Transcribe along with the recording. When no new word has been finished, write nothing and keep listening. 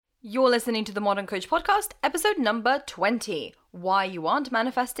You're listening to the Modern Coach Podcast, episode number 20. Why you aren't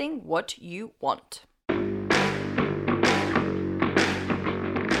manifesting what you want.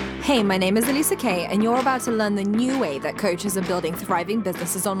 Hey, my name is Elisa Kay, and you're about to learn the new way that coaches are building thriving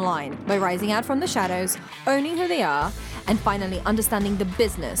businesses online by rising out from the shadows, owning who they are, and finally understanding the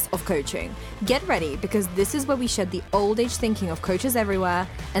business of coaching. Get ready, because this is where we shed the old age thinking of coaches everywhere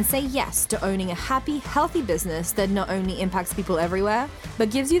and say yes to owning a happy, healthy business that not only impacts people everywhere,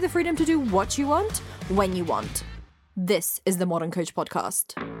 but gives you the freedom to do what you want, when you want. This is the Modern Coach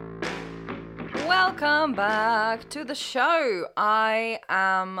Podcast. Welcome back to the show. I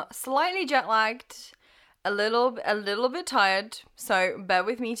am slightly jet lagged, a little bit tired, so bear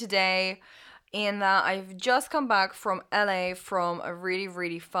with me today in that I've just come back from LA from a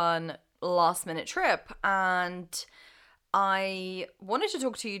really fun last minute trip, and I wanted to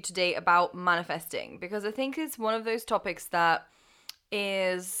talk to you today about manifesting because I think it's one of those topics that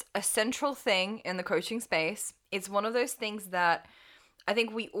is a central thing in the coaching space. It's one of those things that I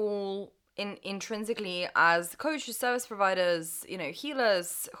think we all intrinsically, as coaches, service providers,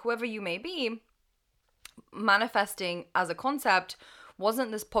 healers, whoever you may be, manifesting as a concept wasn't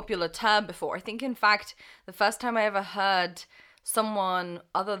this popular term before. I think, in fact, the first time I ever heard someone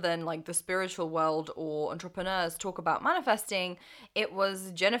other than like the spiritual world or entrepreneurs talk about manifesting, it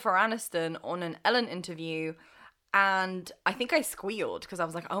was Jennifer Aniston on an Ellen interview. And I think I squealed because I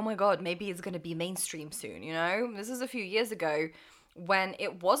was like, oh my God, maybe it's going to be mainstream soon, This is a few years ago when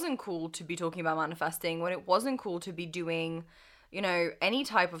it wasn't cool to be talking about manifesting, when it wasn't cool to be doing, any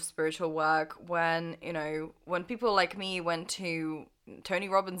type of spiritual work, when people like me went to Tony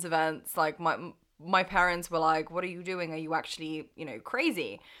Robbins events, like my parents were like, what are you doing? Are you actually,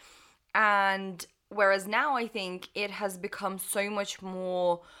 crazy? And whereas now I think it has become so much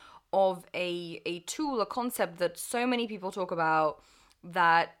more of a tool, a concept that so many people talk about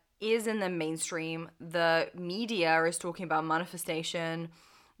that is in the mainstream. The media is talking about manifestation.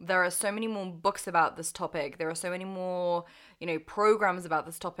 There are so many more books about this topic. There are so many more, programs about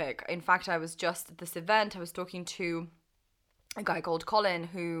this topic. In fact, I was just at this event. I was talking to a guy called Colin,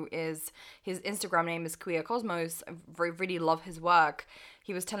 his Instagram name is Queer Cosmos. I really love his work.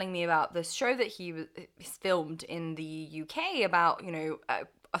 He was telling me about this show that he's filmed in the UK about,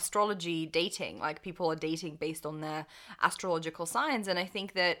 astrology dating, like people are dating based on their astrological signs. And I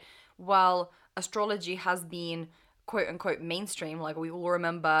think that while astrology has been quote unquote mainstream, like we all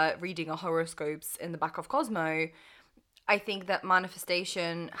remember reading our horoscopes in the back of Cosmo, I think that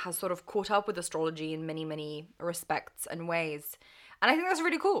manifestation has sort of caught up with astrology in many respects and ways. And I think that's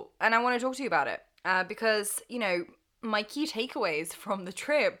really cool. And I want to talk to you about it because, my key takeaways from the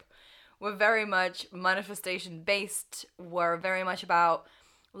trip were very much manifestation based, were very much about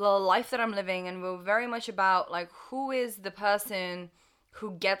the life that I'm living, and we're very much about like who is the person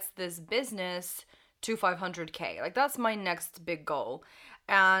who gets this business to 500k. Like that's my next big goal,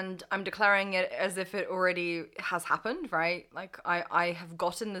 and I'm declaring it as if it already has happened, right? Like I have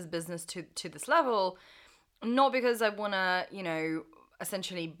gotten this business to this level, not because I want to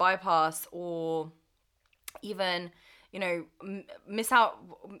essentially bypass or even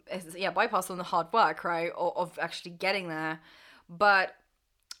bypass on the hard work, right, of actually getting there, but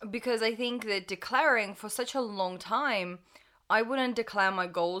because I think that declaring for such a long time, I wouldn't declare my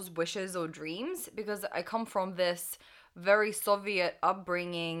goals, wishes, or dreams because I come from this very Soviet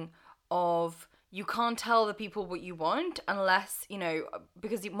upbringing of you can't tell the people what you want unless,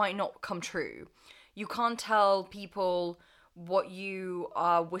 because it might not come true. You can't tell people what you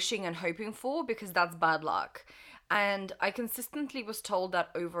are wishing and hoping for because that's bad luck. And I consistently was told that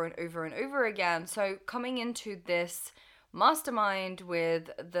over and over and over again. So coming into this mastermind with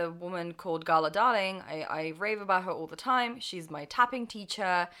the woman called Gala Darling, I rave about her all the time. She's my tapping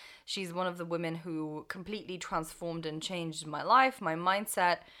teacher. She's one of the women who completely transformed and changed my life, my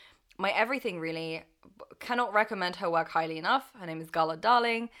mindset, my everything really. Cannot recommend her work highly enough. Her name is Gala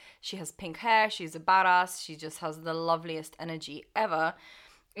Darling. She has pink hair. She's a badass. She just has the loveliest energy ever.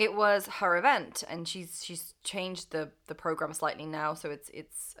 It was her event, and she's changed the program slightly now, so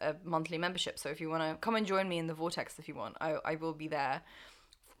it's a monthly membership. So if you want to come and join me in the vortex, if you want, I will be there,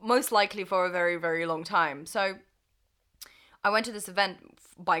 most likely for a very, very long time. So I went to this event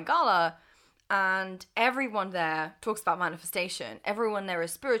by Gala, and everyone there talks about manifestation. Everyone there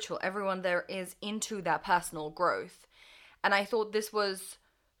is spiritual. Everyone there is into their personal growth, and I thought this was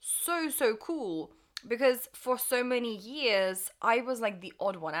so cool. Because for so many years, I was like the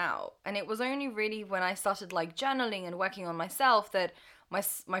odd one out. And it was only really when I started like journaling and working on myself that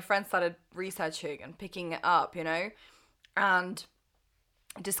my friends started researching and picking it up, And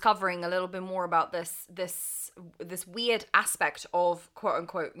discovering a little bit more about this weird aspect of quote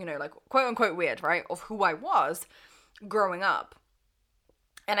unquote, like quote unquote weird, right, of who I was growing up.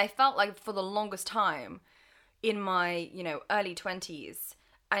 And I felt like for the longest time in my, early 20s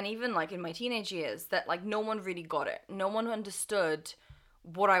and even like in my teenage years that like no one really got it. No one understood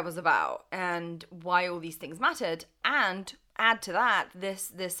what I was about and why all these things mattered. And add to that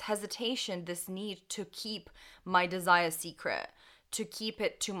this hesitation, this need to keep my desire secret, to keep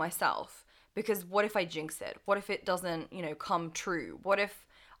it to myself. Because what if I jinx it? What if it doesn't, come true? What if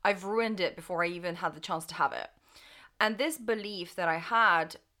I've ruined it before I even had the chance to have it? And this belief that I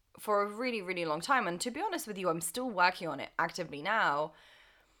had for a really, really long time, and to be honest with you, I'm still working on it actively now,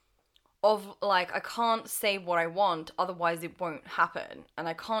 of like, I can't say what I want, otherwise it won't happen. And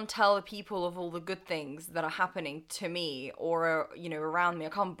I can't tell the people of all the good things that are happening to me or, around me. I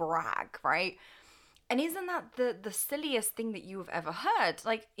can't brag, right? And isn't that the silliest thing that you've ever heard?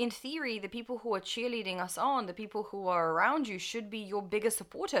 Like, in theory, the people who are cheerleading us on, the people who are around you should be your biggest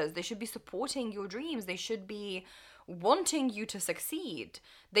supporters. They should be supporting your dreams. They should be wanting you to succeed.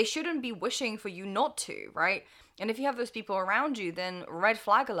 They shouldn't be wishing for you not to, right? And if you have those people around you, then red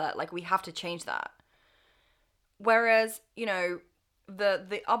flag alert, like we have to change that. Whereas,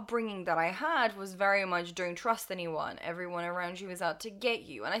 the upbringing that I had was very much don't trust anyone. Everyone around you is out to get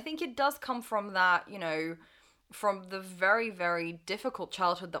you. And I think it does come from that, from the very, very difficult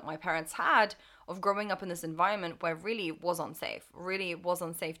childhood that my parents had of growing up in this environment where really it was unsafe. Really it was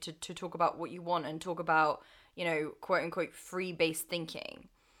unsafe to talk about what you want and talk about, quote unquote, free-based thinking.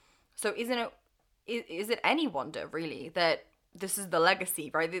 So is it any wonder really that this is the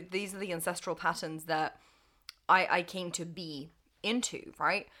legacy, right? These are the ancestral patterns that I came to be into,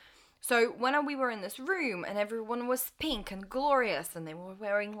 right? So when we were in this room and everyone was pink and glorious and they were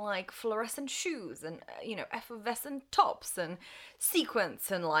wearing like fluorescent shoes and, effervescent tops and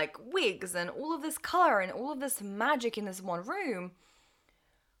sequins and like wigs and all of this color and all of this magic in this one room,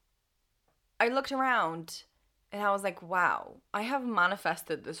 I looked around and I was like, wow, I have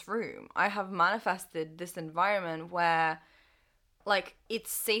manifested this room. I have manifested this environment where like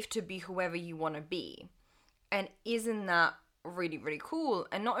it's safe to be whoever you want to be. And isn't that really, really cool?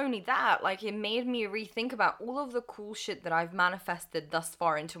 And not only that, like it made me rethink about all of the cool shit that I've manifested thus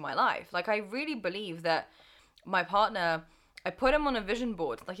far into my life. Like I really believe that my partner, I put him on a vision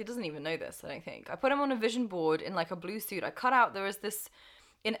board. Like he doesn't even know this, I don't think. I put him on a vision board in like a blue suit. I cut out, there was this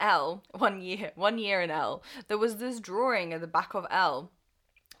in L, 1 year in L, there was this drawing at the back of L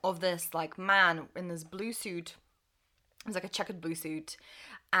of this like man in this blue suit. It was like a checkered blue suit,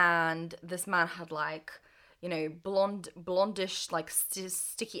 and this man had like, blondish, like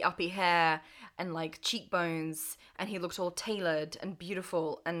sticky uppy hair and like cheekbones, and he looked all tailored and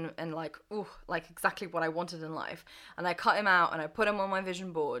beautiful and like, ooh, like exactly what I wanted in life. And I cut him out and I put him on my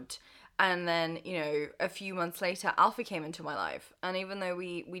vision board. And then, a few months later, Alfie came into my life. And even though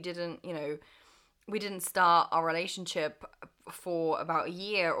we didn't, we didn't start our relationship for about a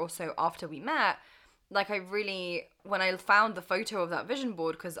year or so after we met, like I really, when I found the photo of that vision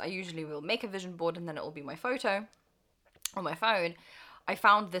board, because I usually will make a vision board and then it will be my photo on my phone, I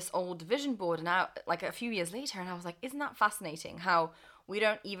found this old vision board and now, like a few years later, and I was like, isn't that fascinating how we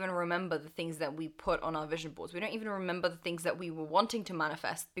don't even remember the things that we put on our vision boards. We don't even remember the things that we were wanting to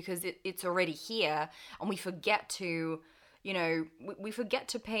manifest because it's already here, and we forget to, we forget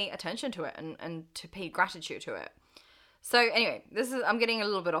to pay attention to it and to pay gratitude to it. So anyway, I'm getting a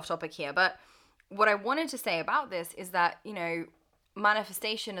little bit off topic here, but what I wanted to say about this is that,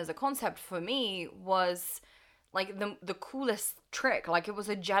 manifestation as a concept for me was like the coolest trick. Like it was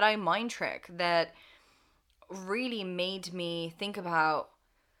a Jedi mind trick that really made me think about,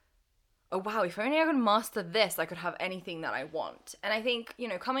 oh wow, if only I could master this, I could have anything that I want. And I think,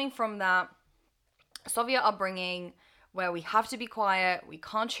 coming from that Soviet upbringing where we have to be quiet, we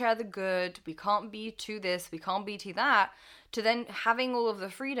can't share the good, we can't be to this, we can't be to that, to then having all of the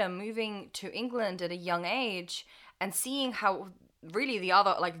freedom, moving to England at a young age and seeing how really the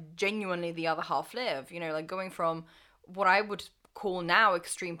other, like genuinely the other half live, like going from what I would call now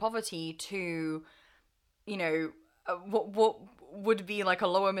extreme poverty to, what would be like a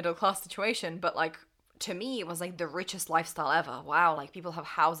lower middle class situation, but like to me it was like the richest lifestyle ever. Wow, like people have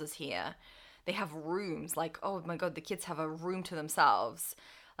houses here, they have rooms, like oh my god, the kids have a room to themselves.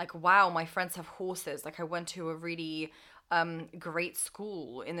 Like wow, my friends have horses. Like I went to a really great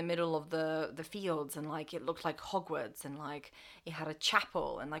school in the middle of the fields, and like it looked like Hogwarts, and like it had a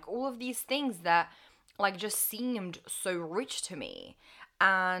chapel, and like all of these things that like just seemed so rich to me,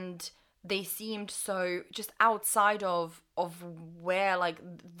 and they seemed so just outside of where like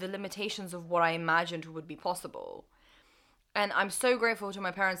the limitations of what I imagined would be possible. And I'm so grateful to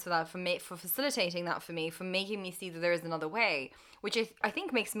my parents for that, for facilitating that for me, for making me see that there is another way, which I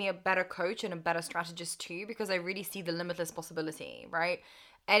think makes me a better coach and a better strategist too, because I really see the limitless possibility, right?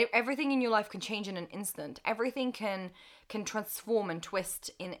 Everything in your life can change in an instant. Everything can transform and twist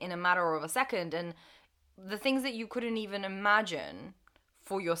in a matter of a second. And the things that you couldn't even imagine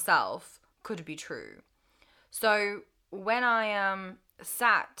for yourself could be true. So when I am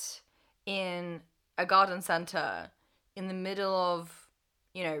sat in a garden center in the middle of,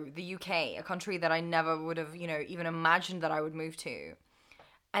 the UK, a country that I never would have, even imagined that I would move to,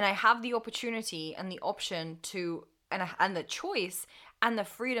 and I have the opportunity and the option to, and the choice and the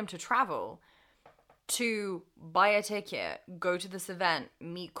freedom to travel, to buy a ticket, go to this event,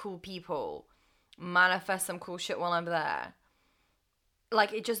 meet cool people, manifest some cool shit while I'm there.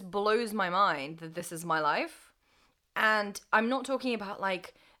 Like, it just blows my mind that this is my life. And I'm not talking about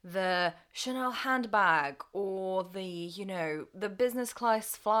like the Chanel handbag or the business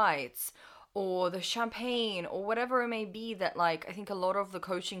class flights or the champagne or whatever it may be that, like, I think a lot of the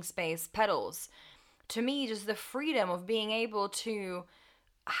coaching space peddles. To me, just the freedom of being able to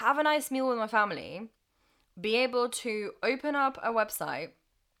have a nice meal with my family, be able to open up a website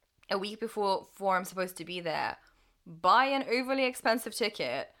a week before I'm supposed to be there, buy an overly expensive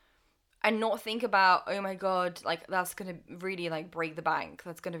ticket, and not think about, oh my god, like, that's gonna really, like, break the bank,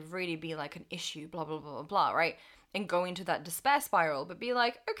 that's gonna really be like an issue, blah blah blah blah blah, right? And go into that despair spiral, but be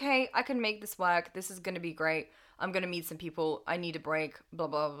like, okay, I can make this work, this is gonna be great, I'm gonna meet some people, I need a break, blah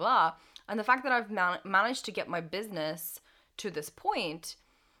blah blah blah. And the fact that I've managed to get my business to this point,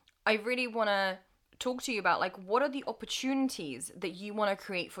 I really want to talk to you about, like, what are the opportunities that you want to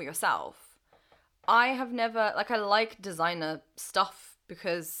create for yourself. I have never, like, I like designer stuff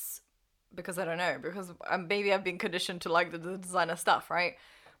because I don't know, because maybe I've been conditioned to like the designer stuff, right?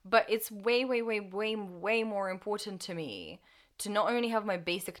 But it's way, way, way, way, way more important to me to not only have my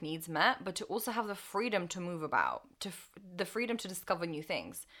basic needs met, but to also have the freedom to move about, the freedom to discover new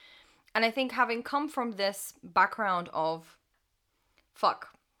things. And I think, having come from this background of, fuck,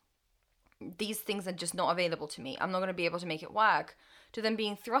 these things are just not available to me, I'm not going to be able to make it work, to then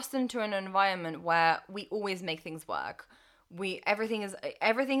being thrust into an environment where we always make things work. Everything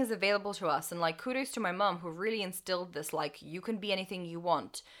is available to us. And, like, kudos to my mom, who really instilled this, like, you can be anything you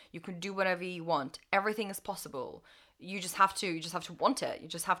want, you can do whatever you want, everything is possible, you just have to want it, you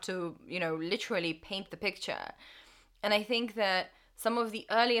just have to, literally paint the picture. And I think that some of the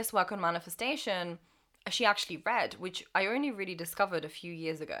earliest work on manifestation she actually read, which I only really discovered a few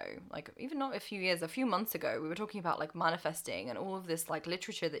years ago, like, even not a few years, a few months ago. We were talking about, like, manifesting and all of this, like,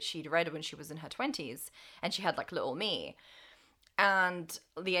 literature that she'd read when she was in her 20s, and she had, like, little me, and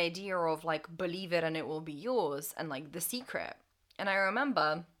the idea of, like, believe it and it will be yours, and, like, The Secret. And I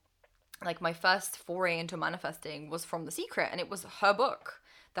remember, like, my first foray into manifesting was from The Secret, and it was her book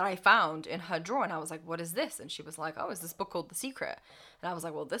that I found in her drawer, and I was like, what is this? And she was like, oh, is this book called The Secret? And I was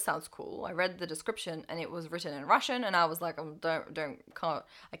like, well, this sounds cool. I read the description, and it was written in Russian, and I was like,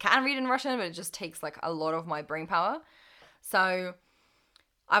 I can read in Russian, but it just takes, like, a lot of my brain power. So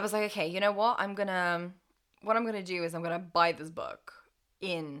I was like, okay, you know what I'm gonna do is I'm gonna buy this book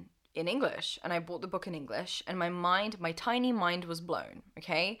in English. And I bought the book in English, and my tiny mind was blown,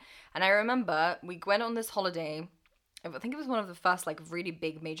 okay? And I remember we went on this holiday. I think it was one of the first, like, really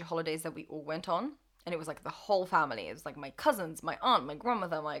big major holidays that we all went on. And it was, like, the whole family. It was, like, my cousins, my aunt, my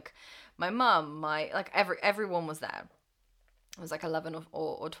grandmother, like, my mum, everyone was there. It was, like, 11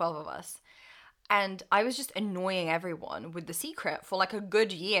 or 12 of us. And I was just annoying everyone with The Secret for, like, a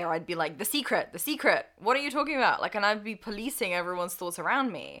good year. I'd be like, The Secret, what are you talking about? Like, and I'd be policing everyone's thoughts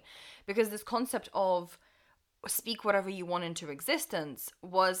around me. Because this concept of speak whatever you want into existence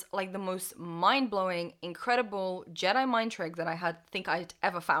was, like, the most mind-blowing, incredible Jedi mind trick that I'd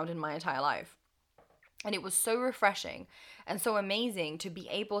ever found in my entire life. And it was so refreshing and so amazing to be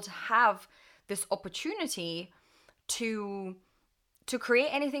able to have this opportunity to create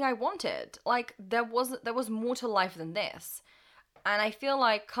anything I wanted. Like, there was more to life than this. And I feel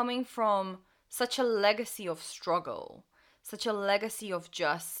like, coming from such a legacy of struggle, such a legacy of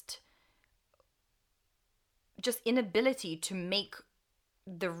just inability to make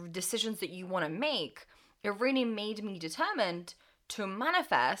the decisions that you want to make, it really made me determined to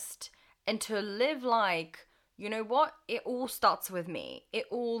manifest and to live like, you know what, it all starts with me. It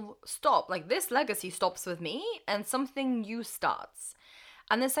all stops. Like, this legacy stops with me and something new starts.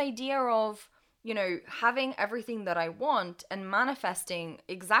 And this idea of, having everything that I want and manifesting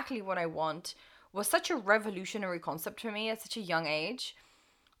exactly what I want was such a revolutionary concept for me at such a young age,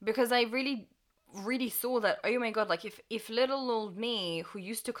 because I really saw that, oh my god, like, if little old me, who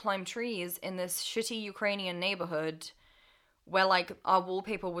used to climb trees in this shitty Ukrainian neighborhood, where like our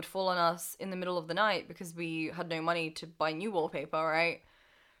wallpaper would fall on us in the middle of the night because we had no money to buy new wallpaper, right?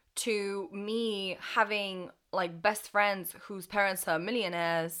 To me having like best friends whose parents are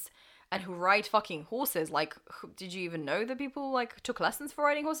millionaires and who ride fucking horses. Like, did you even know that people like took lessons for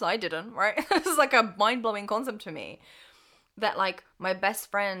riding horses? I didn't, right? This is like a mind-blowing concept to me. That like my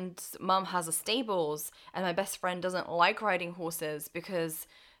best friend's mum has a stables and my best friend doesn't like riding horses because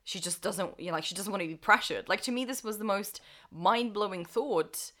she just doesn't, you know, like she doesn't want to be pressured. Like to me this was the most mind-blowing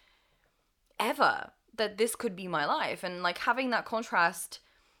thought ever, that this could be my life. And like having that contrast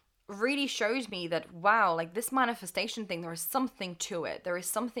really showed me that wow, like this manifestation thing, there is something to it. There is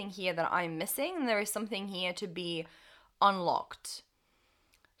something here that I'm missing, and there is something here to be unlocked.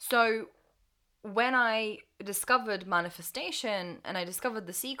 So when I discovered manifestation and I discovered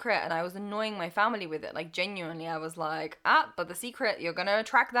The Secret, and I was annoying my family with it, like genuinely, I was like, but The Secret, you're gonna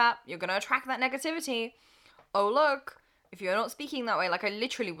attract that. You're gonna attract that negativity. Oh, look, if you're not speaking that way, like I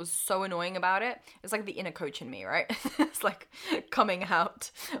literally was so annoying about it. It's like the inner coach in me, right? It's like coming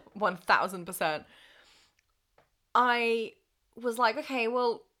out 1000%. I was like, okay,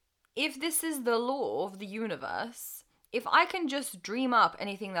 well, if this is the law of the universe, if I can just dream up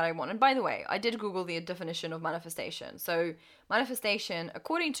anything that I want, and by the way, I did Google the definition of manifestation. So manifestation,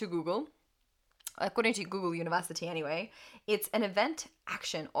 according to Google University anyway, it's an event,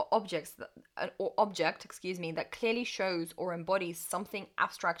 action, or object, that clearly shows or embodies something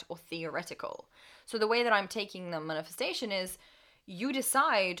abstract or theoretical. So the way that I'm taking the manifestation is you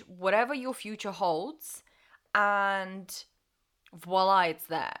decide whatever your future holds, and voila, it's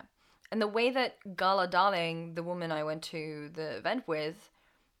there. And the way that Gala Darling, the woman I went to the event with,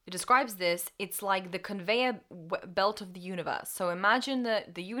 describes this, it's like the conveyor belt of the universe. So imagine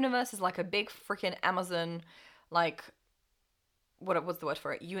that the universe is like a big freaking Amazon, like, what's the word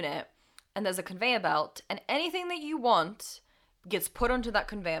for it, unit. And there's a conveyor belt, and anything that you want gets put onto that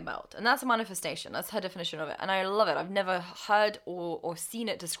conveyor belt. And that's a manifestation. That's her definition of it. And I love it. I've never heard or seen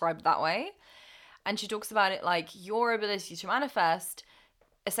it described that way. And she talks about it like your ability to manifest,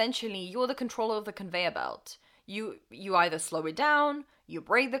 essentially, you're the controller of the conveyor belt. You either slow it down, you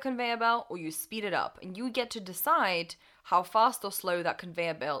break the conveyor belt, or you speed it up. And you get to decide how fast or slow that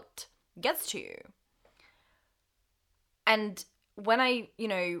conveyor belt gets to you. And when I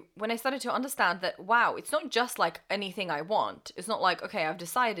started to understand that, wow, it's not just like anything I want. It's not like, okay, I've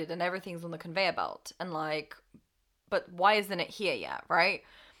decided and everything's on the conveyor belt. And like, but why isn't it here yet, right?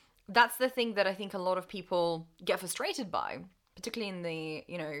 That's the thing that I think a lot of people get frustrated by, particularly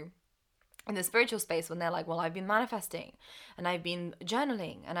in the spiritual space, when they're like, well, I've been manifesting and I've been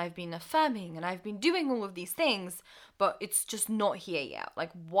journaling and I've been affirming and I've been doing all of these things, but it's just not here yet.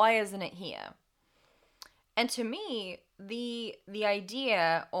 Like, why isn't it here? And to me, the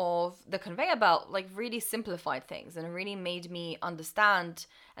idea of the conveyor belt like really simplified things and really made me understand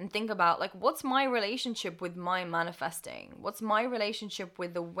and think about like, what's my relationship with my manifesting? What's my relationship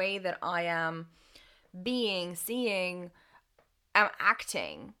with the way that I am being, seeing, am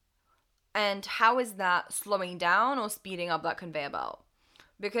acting? And how is that slowing down or speeding up that conveyor belt?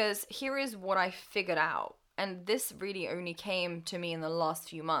 Because here is what I figured out. And this really only came to me in the last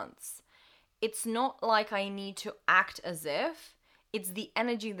few months. It's not like I need to act as if, it's the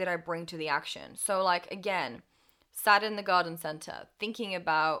energy that I bring to the action. So like, again, sat in the garden center, thinking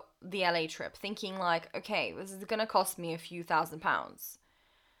about the LA trip, thinking like, okay, this is gonna cost me a few £1,000s.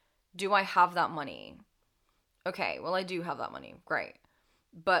 Do I have that money? Okay, well, I do have that money. Great.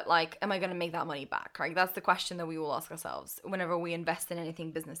 But like, am I going to make that money back, right? That's the question that we all ask ourselves whenever we invest in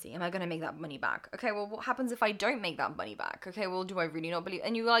anything businessy. Am I going to make that money back? Okay, well, what happens if I don't make that money back? Okay, well, do I really not believe?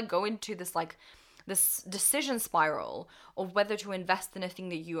 And you like go into this like this decision spiral of whether to invest in a thing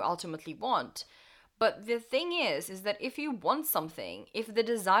that you ultimately want. But the thing is that if you want something, if the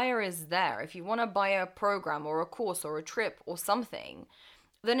desire is there, if you want to buy a program or a course or a trip or something,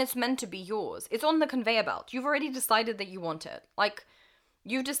 then it's meant to be yours. It's on the conveyor belt. You've already decided that you want it. Like,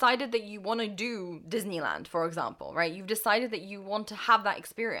 you've decided that you want to do Disneyland, for example, right? You've decided that you want to have that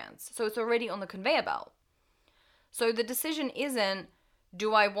experience. So it's already on the conveyor belt. So the decision isn't,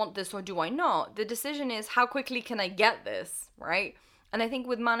 do I want this or do I not? The decision is, how quickly can I get this, right? And I think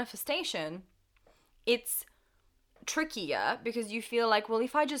with manifestation, it's trickier because you feel like, well,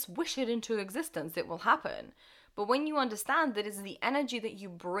 if I just wish it into existence, it will happen. But when you understand that it's the energy that you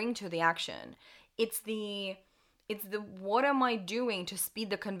bring to the action, it's the what am I doing to speed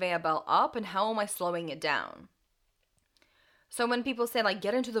the conveyor belt up and how am I slowing it down? So when people say like,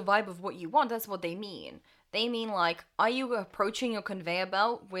 get into the vibe of what you want, that's what they mean. They mean like, are you approaching your conveyor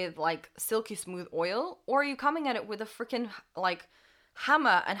belt with like silky smooth oil, or are you coming at it with a freaking like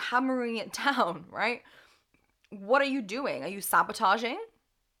hammer and hammering it down, right? what are you doing? Are you sabotaging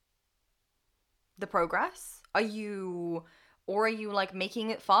the progress? Are you like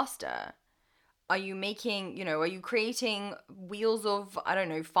making it faster? Are you making, are you creating wheels of, I don't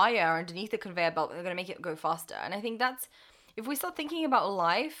know, fire underneath the conveyor belt that are going to make it go faster? And I think that's, if we start thinking about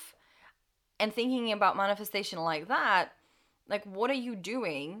life and thinking about manifestation like that, like, what are you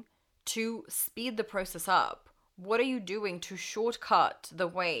doing to speed the process up? What are you doing to shortcut the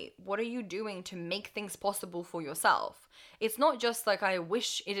way? What are you doing to make things possible for yourself? It's not just like I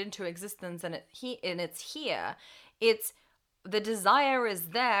wish it into existence and it's here. It's the desire is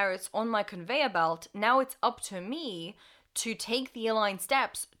there. It's on my conveyor belt. Now it's up to me to take the aligned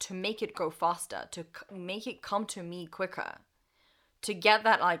steps to make it go faster, to make it come to me quicker, to get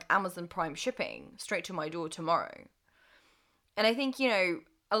that like Amazon Prime shipping straight to my door tomorrow. And I think,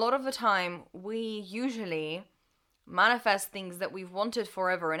 a lot of the time we usually manifest things that we've wanted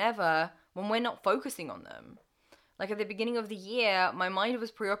forever and ever when we're not focusing on them. Like at the beginning of the year, my mind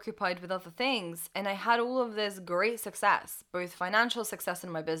was preoccupied with other things, and I had all of this great success, both financial success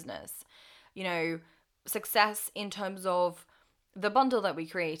in my business, success in terms of the bundle that we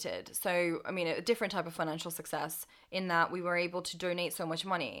created. So, I mean, a different type of financial success in that we were able to donate so much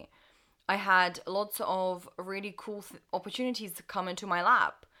money. I had lots of really cool opportunities to come into my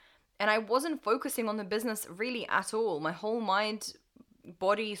lap, and I wasn't focusing on the business really at all. My whole mind,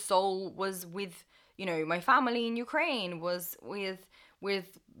 body, soul was with my family in Ukraine, was with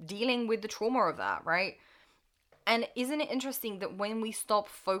dealing with the trauma of that, right? And isn't it interesting that when we stop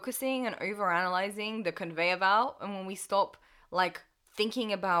focusing and overanalyzing the conveyor belt, and when we stop like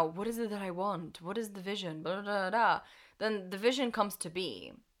thinking about what is it that I want, what is the vision, blah, blah, blah, blah, then the vision comes to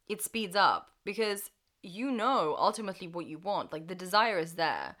be. It speeds up because ultimately what you want. Like the desire is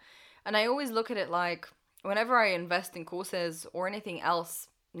there. And I always look at it like whenever I invest in courses or anything else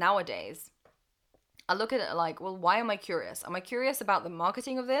nowadays, I look at it like, well, why am I curious? Am I curious about the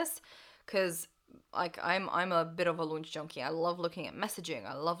marketing of this? Because like I'm a bit of a launch junkie. I love looking at messaging.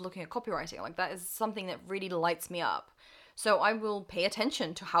 I love looking at copywriting. Like that is something that really lights me up. So I will pay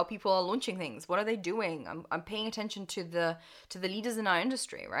attention to how people are launching things. What are they doing? I'm paying attention to the leaders in our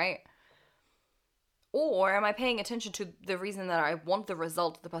industry, right? Or am I paying attention to the reason that I want the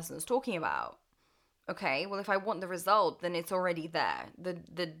result the person is talking about? Okay, well, if I want the result, then it's already there.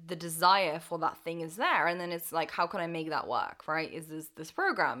 The desire for that thing is there. And then it's like, how can I make that work, right? Is this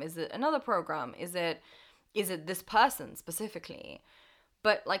program? Is it another program? Is it this person specifically?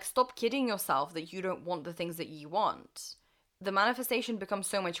 But like, stop kidding yourself that you don't want the things that you want. The manifestation becomes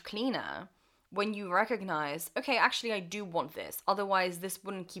so much cleaner when you recognize, okay, actually, I do want this. Otherwise, this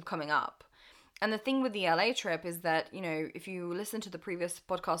wouldn't keep coming up. And the thing with the LA trip is that, if you listen to the previous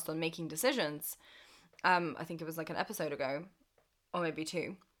podcast on making decisions, I think it was like an episode ago, or maybe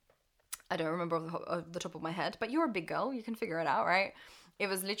two. I don't remember off the top of my head, but you're a big girl. You can figure it out, right? It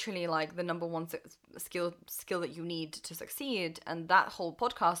was literally like the number one skill that you need to succeed. And that whole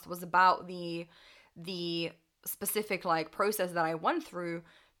podcast was about the specific like process that I went through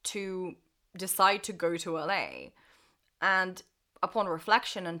to decide to go to LA. And upon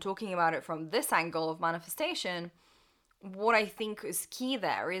reflection and talking about it from this angle of manifestation, what I think is key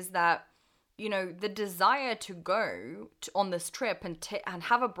there is that the desire to go on this trip and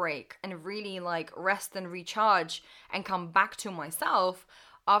have a break and really like rest and recharge and come back to myself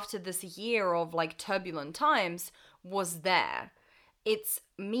after this year of like turbulent times was there. It's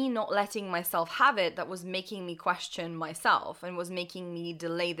me not letting myself have it that was making me question myself and was making me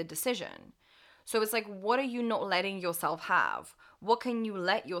delay the decision. So it's like, what are you not letting yourself have? What can you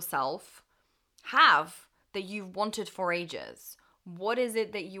let yourself have that you've wanted for ages? What is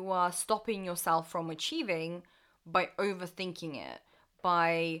it that you are stopping yourself from achieving by overthinking it,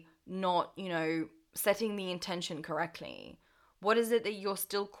 by not, setting the intention correctly? What is it that you're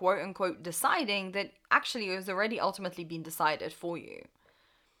still quote unquote deciding that actually has already ultimately been decided for you?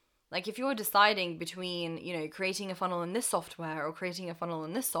 Like if you're deciding between, creating a funnel in this software or creating a funnel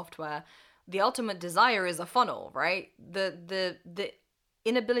in this software, the ultimate desire is a funnel, right? The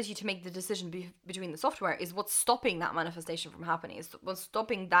inability to make the decision between the software is what's stopping that manifestation from happening. It's what's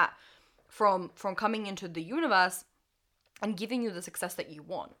stopping that from coming into the universe and giving you the success that you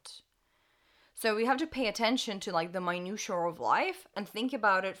want. So we have to pay attention to like the minutiae of life and think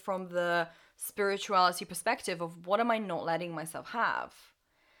about it from the spirituality perspective of what am I not letting myself have?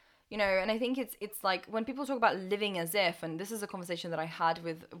 And I think it's like when people talk about living as if, and this is a conversation that I had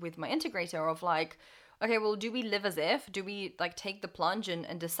with my integrator of like, okay, well, do we live as if? Do we like take the plunge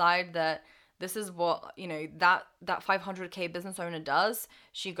and decide that this is what, that 500K business owner does?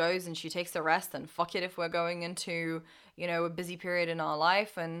 She goes and she takes the rest and fuck it if we're going into, a busy period in our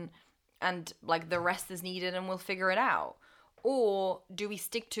life and like the rest is needed and we'll figure it out? Or do we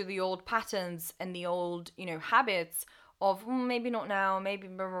stick to the old patterns and the old, habits of maybe not now, maybe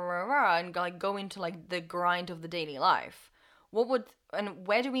blah, blah, blah, blah, and like go into like the grind of the daily life? And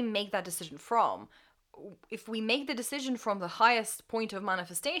where do we make that decision from? If we make the decision from the highest point of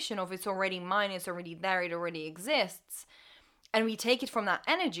manifestation of it's already mine, it's already there, it already exists, and we take it from that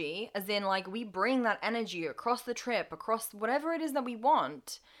energy, as in like we bring that energy across the trip, across whatever it is that we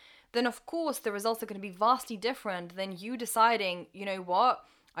want, then of course the results are going to be vastly different than you deciding, you know what,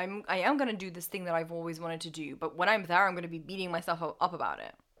 I am going to do this thing that I've always wanted to do, but when I'm there, I'm going to be beating myself up about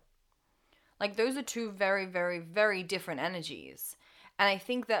it. Like those are two very, very, very different energies. And I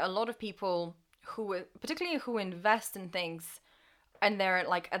think that a lot of people particularly who invest in things and they're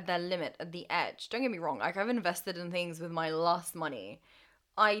like at their limit, at the edge. Don't get me wrong, like I've invested in things with my last money.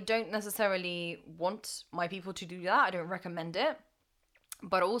 I don't necessarily want my people to do that. I don't recommend it.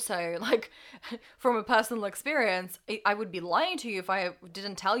 But also, like, from a personal experience, I would be lying to you if I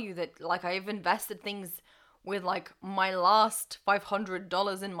didn't tell you that, like, I've invested things with, like, my last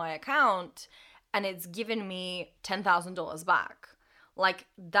 $500 in my account, and it's given me $10,000 back. Like,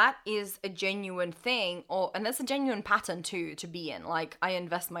 that is a genuine thing, and that's a genuine pattern, too, to be in. Like, I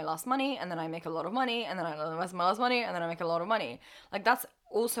invest my last money, and then I make a lot of money, and then I invest my last money, and then I make a lot of money. Like, that's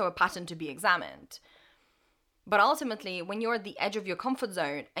also a pattern to be examined. But ultimately, when you're at the edge of your comfort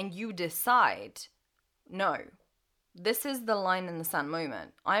zone and you decide, no, this is the line in the sand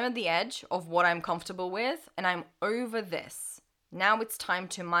moment. I'm at the edge of what I'm comfortable with and I'm over this. Now it's time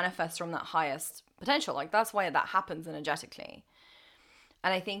to manifest from that highest potential. Like that's why that happens energetically.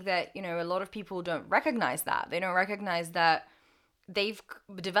 And I think that, a lot of people don't recognize that. They don't recognize that they've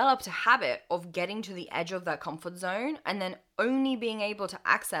developed a habit of getting to the edge of that comfort zone and then only being able to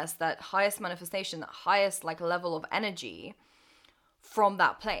access that highest manifestation, that highest like level of energy from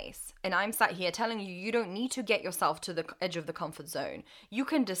that place. And I'm sat here telling you, you don't need to get yourself to the edge of the comfort zone. You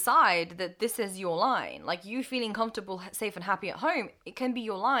can decide that this is your line. Like you feeling comfortable, safe and happy at home, it can be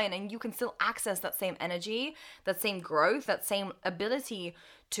your line and you can still access that same energy, that same growth, that same ability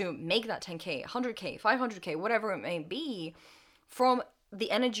to make that 10K, 100K, 500K, whatever it may be, from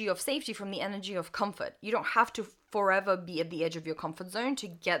the energy of safety, from the energy of comfort. You don't have to forever be at the edge of your comfort zone to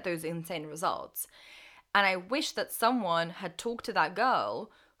get those insane results. And I wish that someone had talked to that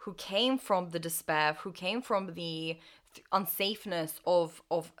girl who came from the despair, who came from the unsafeness of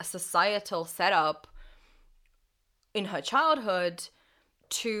a societal setup in her childhood,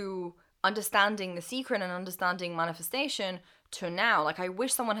 to understanding the secret and understanding manifestation, to now. Like I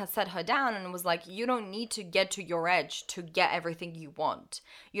wish someone had set her down and was like, you don't need to get to your edge to get everything you want.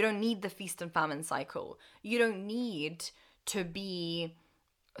 You don't need the feast and famine cycle. You don't need to be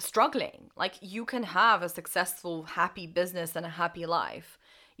struggling. Like you can have a successful, happy business and a happy life.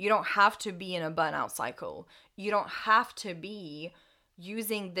 You don't have to be in a burnout cycle. You don't have to be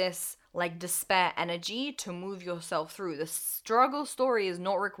using this like despair energy to move yourself through. The struggle story is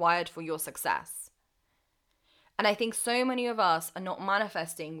not required for your success. And I think so many of us are not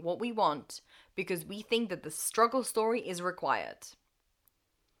manifesting what we want because we think that the struggle story is required.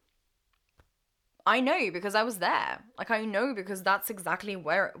 I know because I was there. Like I know because that's exactly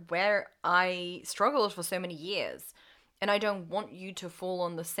where I struggled for so many years. And I don't want you to fall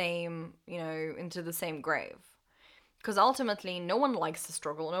on the same, into the same grave. Because ultimately, no one likes to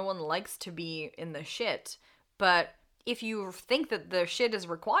struggle. No one likes to be in the shit. But if you think that the shit is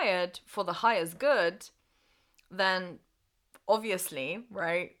required for the highest good, then obviously,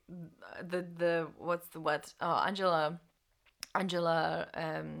 right, Angela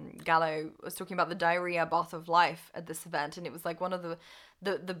Gallo was talking about the diarrhea bath of life at this event, and it was like one of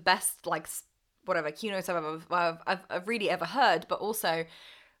the best like whatever keynotes I've really ever heard. But also,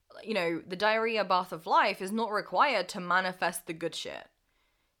 the diarrhea bath of life is not required to manifest the good shit.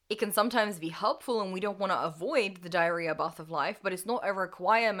 It can sometimes be helpful, and we don't want to avoid the diarrhea bath of life, but it's not a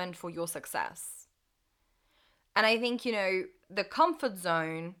requirement for your success. And I think, the comfort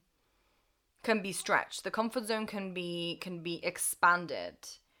zone can be stretched. The comfort zone can be expanded.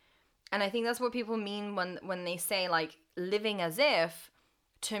 And I think that's what people mean when they say, like, living as if.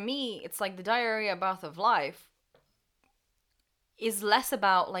 To me, it's like the diarrhea bath of life is less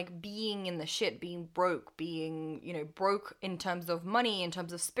about, like, being in the shit, being broke, being, broke in terms of money, in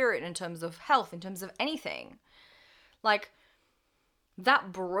terms of spirit, in terms of health, in terms of anything. Like,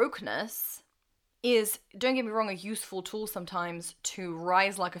 that brokenness is, don't get me wrong, a useful tool sometimes to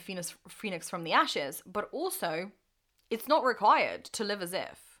rise like a phoenix from the ashes, but also it's not required to live as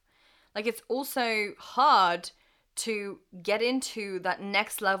if. Like it's also hard to get into that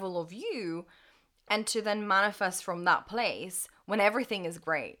next level of you and to then manifest from that place when everything is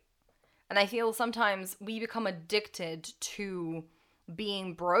great. And I feel sometimes we become addicted to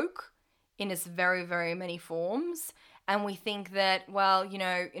being broke in its very, very many forms. And we think that, well,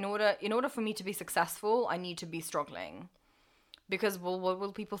 in order for me to be successful, I need to be struggling. Because, well, what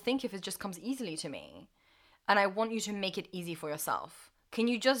will people think if it just comes easily to me? And I want you to make it easy for yourself. Can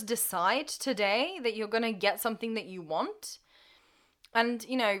you just decide today that you're going to get something that you want? And,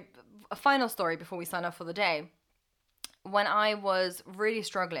 a final story before we sign off for the day. When I was really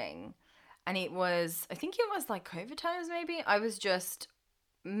struggling, and I think it was like COVID times maybe, I was just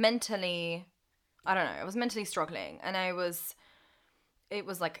mentally, I don't know, I was mentally struggling. And it was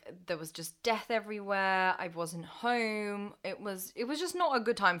like there was just death everywhere. I wasn't home. It was just not a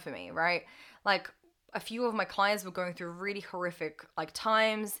good time for me, right? Like, a few of my clients were going through really horrific like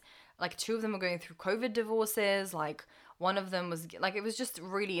times. Like, 2 of them were going through COVID divorces. Like, one of them was like, it was just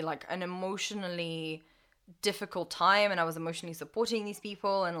really like an emotionally difficult time, and I was emotionally supporting these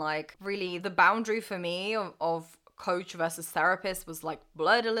people, and like really the boundary for me of coach versus therapist was like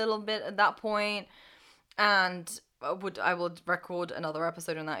blurred a little bit at that point. And I would record another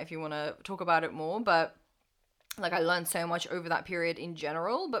episode on that if you want to talk about it more, but like I learned so much over that period in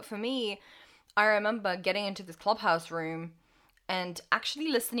general. But for me, I remember getting into this Clubhouse room and actually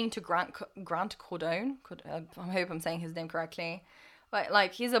listening to Grant Cardone. I hope I'm saying his name correctly. But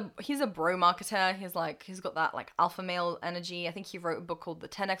like he's a bro marketer. He's got that like alpha male energy. I think he wrote a book called The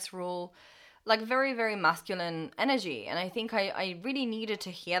 10X Rule. Like very, very masculine energy. And I think I really needed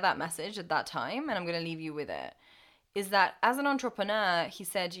to hear that message at that time, and I'm going to leave you with it. Is that as an entrepreneur, he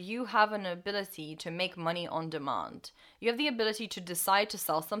said, you have an ability to make money on demand. You have the ability to decide to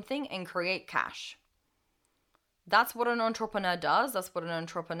sell something and create cash. That's what an entrepreneur does. That's what an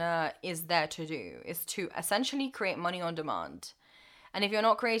entrepreneur is there to do, is to essentially create money on demand. And if you're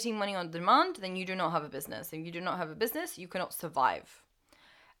not creating money on demand, then you do not have a business. If you do not have a business, you cannot survive.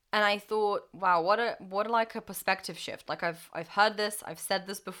 And I thought, wow, what a perspective shift. Like I've heard this, I've said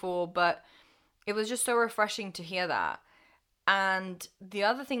this before, but it was just so refreshing to hear that. And the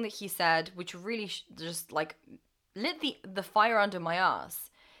other thing that he said, which really just like lit the fire under my ass,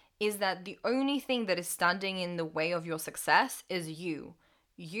 is that the only thing that is standing in the way of your success is you.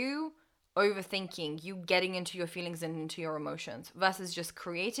 You overthinking, you getting into your feelings and into your emotions versus just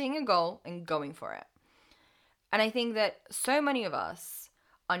creating a goal and going for it. And I think that so many of us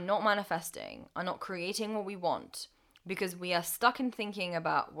are not manifesting, are not creating what we want, because we are stuck in thinking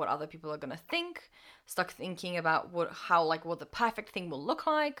about what other people are going to think, stuck thinking about what the perfect thing will look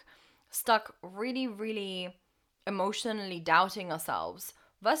like, stuck really, really emotionally doubting ourselves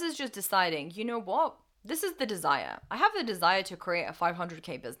versus just deciding, you know what? This is the desire. I have the desire to create a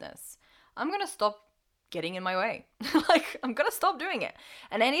 500K business. I'm going to stop getting in my way. I'm going to stop doing it.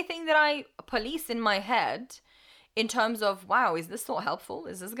 And anything that I police in my head in terms of, wow, is this not helpful?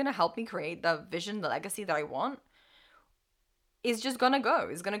 Is this going to help me create the vision, the legacy that I want? Is just going to go.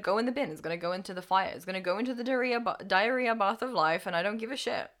 It's going to go in the bin. It's going to go into the fire. It's going to go into the diarrhea bath of life, and I don't give a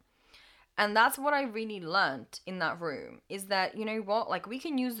shit. And that's what I really learned in that room, is that, you know what, like we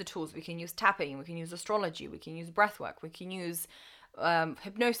can use the tools. We can use tapping. We can use astrology. We can use breathwork. We can use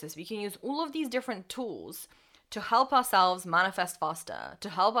hypnosis. We can use all of these different tools to help ourselves manifest faster, to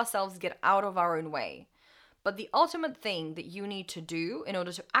help ourselves get out of our own way. But the ultimate thing that you need to do in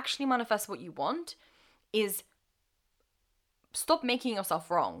order to actually manifest what you want is stop making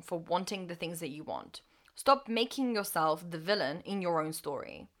yourself wrong for wanting the things that you want. Stop making yourself the villain in your own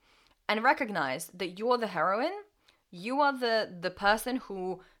story. And recognize that you're the heroine. You are the person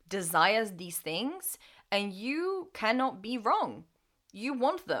who desires these things, and you cannot be wrong. You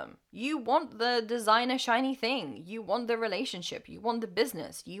want them. You want the designer shiny thing. You want the relationship. You want the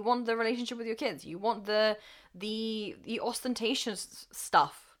business. You want the relationship with your kids. You want the ostentatious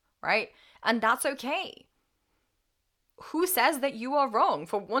stuff, right? And that's okay. Who says that you are wrong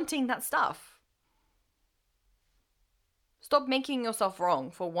for wanting that stuff? Stop making yourself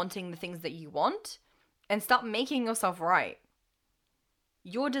wrong for wanting the things that you want, and stop making yourself right.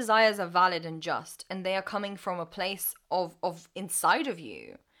 Your desires are valid and just, and they are coming from a place of inside of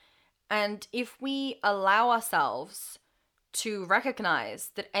you. And if we allow ourselves to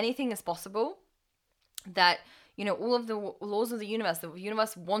recognize that anything is possible, that, you know, all of the laws of the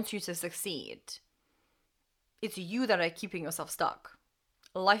universe wants you to succeed, it's you that are keeping yourself stuck.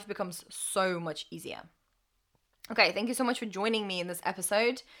 Life becomes so much easier. Okay, thank you so much for joining me in this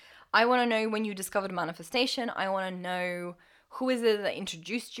episode. I want to know when you discovered manifestation. I want to know, who is it that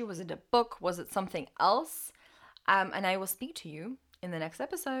introduced you? Was it a book? Was it something else? And I will speak to you in the next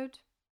episode.